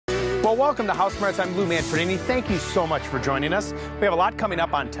Well, welcome to HouseSmarts. I'm Lou Manfredini. Thank you so much for joining us. We have a lot coming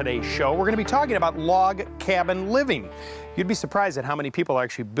up on today's show. We're going to be talking about log cabin living. You'd be surprised at how many people are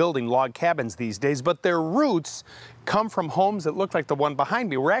actually building log cabins these days, but their roots come from homes that look like the one behind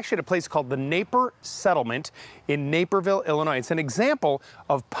me. We're actually at a place called the Naper Settlement in Naperville, Illinois. It's an example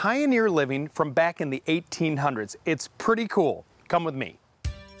of pioneer living from back in the 1800s. It's pretty cool. Come with me.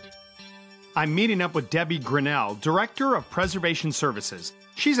 I'm meeting up with Debbie Grinnell, Director of Preservation Services.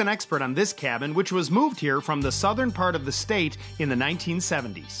 She's an expert on this cabin, which was moved here from the southern part of the state in the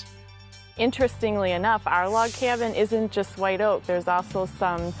 1970s. Interestingly enough, our log cabin isn't just white oak. There's also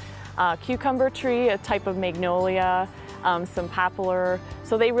some cucumber tree, a type of magnolia, some poplar.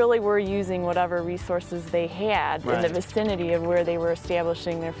 So they really were using whatever resources they had in the vicinity of where they were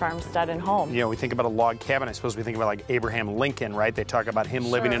establishing their farmstead and home. You know, we think about a log cabin, I suppose we think about like Abraham Lincoln, right? They talk about him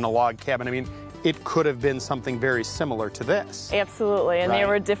living in a log cabin. I mean, it could have been something very similar to this. Absolutely, and there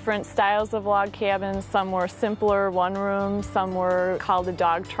were different styles of log cabins. Some were simpler, one room. Some were called a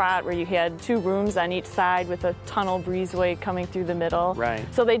dog trot, where you had two rooms on each side with a tunnel breezeway coming through the middle. Right.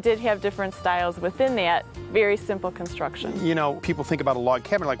 So they did have different styles within that very simple construction. You know, people think about a log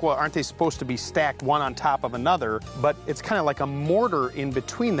cabin like, well, aren't they supposed to be stacked one on top of another? But it's kind of like a mortar in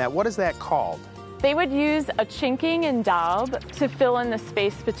between that. What is that called? They would use a chinking and daub to fill in the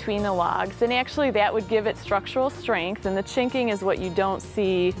space between the logs, and actually that would give it structural strength, and the chinking is what you don't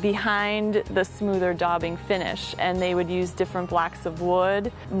see behind the smoother daubing finish. And they would use different blocks of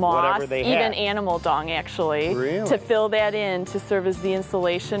wood, moss, even animal dung actually, to fill that in to serve as the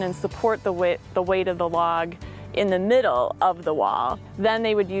insulation and support the weight of the log in the middle of the wall. Then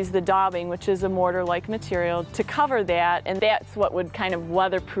they would use the daubing, which is a mortar-like material, to cover that, and that's what would kind of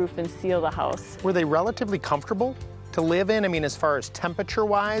weatherproof and seal the house. Were they relatively comfortable to live in? I mean, as far as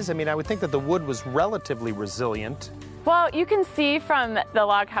temperature-wise? I mean, I would think that the wood was relatively resilient. Well, you can see from the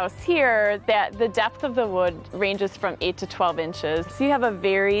log house here that the depth of the wood ranges from 8 to 12 inches. So you have a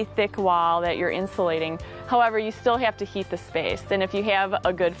very thick wall that you're insulating. However, you still have to heat the space. And if you have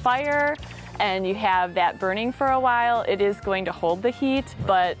a good fire and you have that burning for a while, it is going to hold the heat,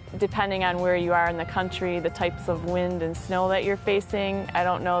 but depending on where you are in the country, the types of wind and snow that you're facing, I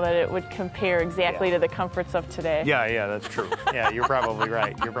don't know that it would compare exactly to the comforts of today. Yeah, that's true. Yeah, you're probably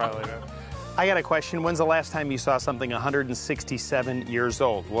right. You're probably right. I got a question. When's the last time you saw something 167 years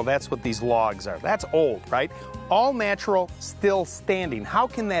old? Well, that's what these logs are. That's old, right? All natural, still standing. How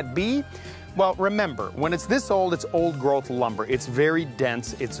can that be? Well, remember, when it's this old, it's old-growth lumber. It's very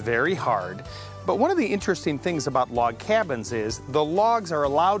dense, it's very hard. But one of the interesting things about log cabins is the logs are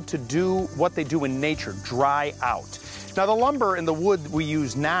allowed to do what they do in nature, dry out. Now, the lumber and the wood we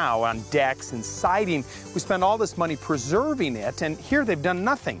use now on decks and siding, we spend all this money preserving it, and here they've done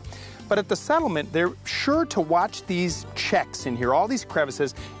nothing. But at the settlement, they're sure to watch these checks in here, all these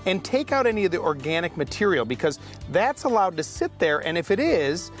crevices, and take out any of the organic material, because that's allowed to sit there, and if it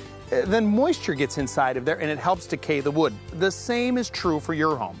is, then moisture gets inside of there and it helps decay the wood. The same is true for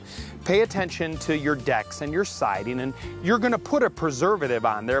your home. Pay attention to your decks and your siding, and you're going to put a preservative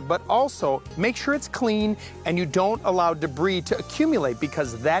on there, but also make sure it's clean and you don't allow debris to accumulate,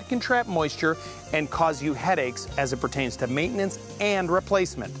 because that can trap moisture and cause you headaches as it pertains to maintenance and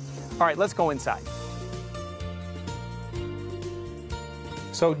replacement. All right, let's go inside.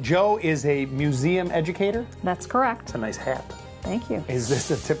 So Joe is a museum educator? That's correct. It's a nice hat. Thank you. Is this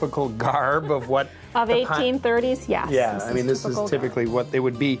a typical garb of what? Of 1830s, yes. Yeah, I mean, this is typically what they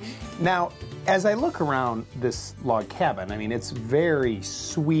would be. Now, as I look around this log cabin, I mean, it's very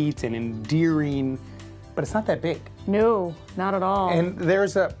sweet and endearing, but it's not that big. No, not at all. And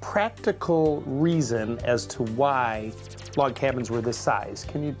there's a practical reason as to why log cabins were this size.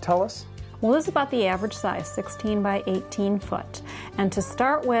 Can you tell us? Well, this is about the average size, 16 by 18 foot. And to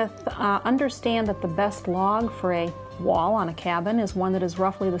start with, understand that the best log for a wall on a cabin is one that is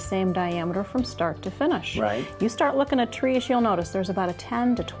roughly the same diameter from start to finish. Right. You start looking at trees, you'll notice there's about a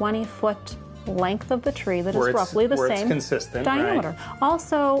 10 to 20 foot length of the tree that is roughly the same diameter. Right.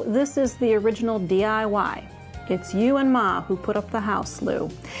 Also, this is the original DIY. It's you and Ma who put up the house, Lou.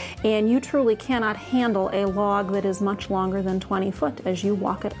 And you truly cannot handle a log that is much longer than 20 foot as you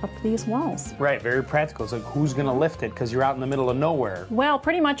walk it up these walls. Right, very practical. It's like, who's going to lift it because you're out in the middle of nowhere? Well,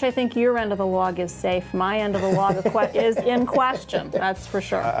 pretty much I think your end of the log is safe. My end of the log is in question, that's for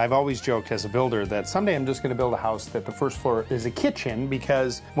sure. I've always joked as a builder that someday I'm just going to build a house that the first floor is a kitchen,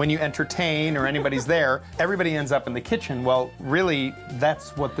 because when you entertain or anybody's there, everybody ends up in the kitchen. Well, really,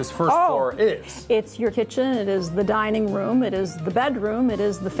 that's what this first floor is. It's your kitchen. It is the dining room, it is the bedroom, it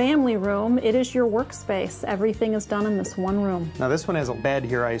is the family room, it is your workspace. Everything is done in this one room. Now this one has a bed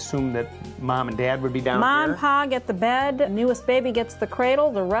here. I assume that Mom and Dad would be down Mom here. and Pa get the bed, newest baby gets the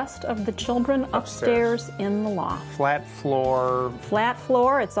cradle, the rest of the children upstairs in the loft. Flat floor. Flat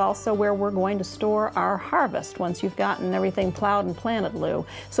floor, it's also where we're going to store our harvest once you've gotten everything plowed and planted, Lou.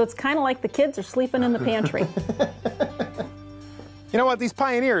 So it's kind of like the kids are sleeping in the pantry. You know what? These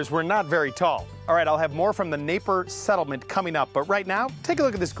pioneers were not very tall. All right, I'll have more from the Napier settlement coming up, but right now, take a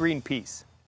look at this green piece.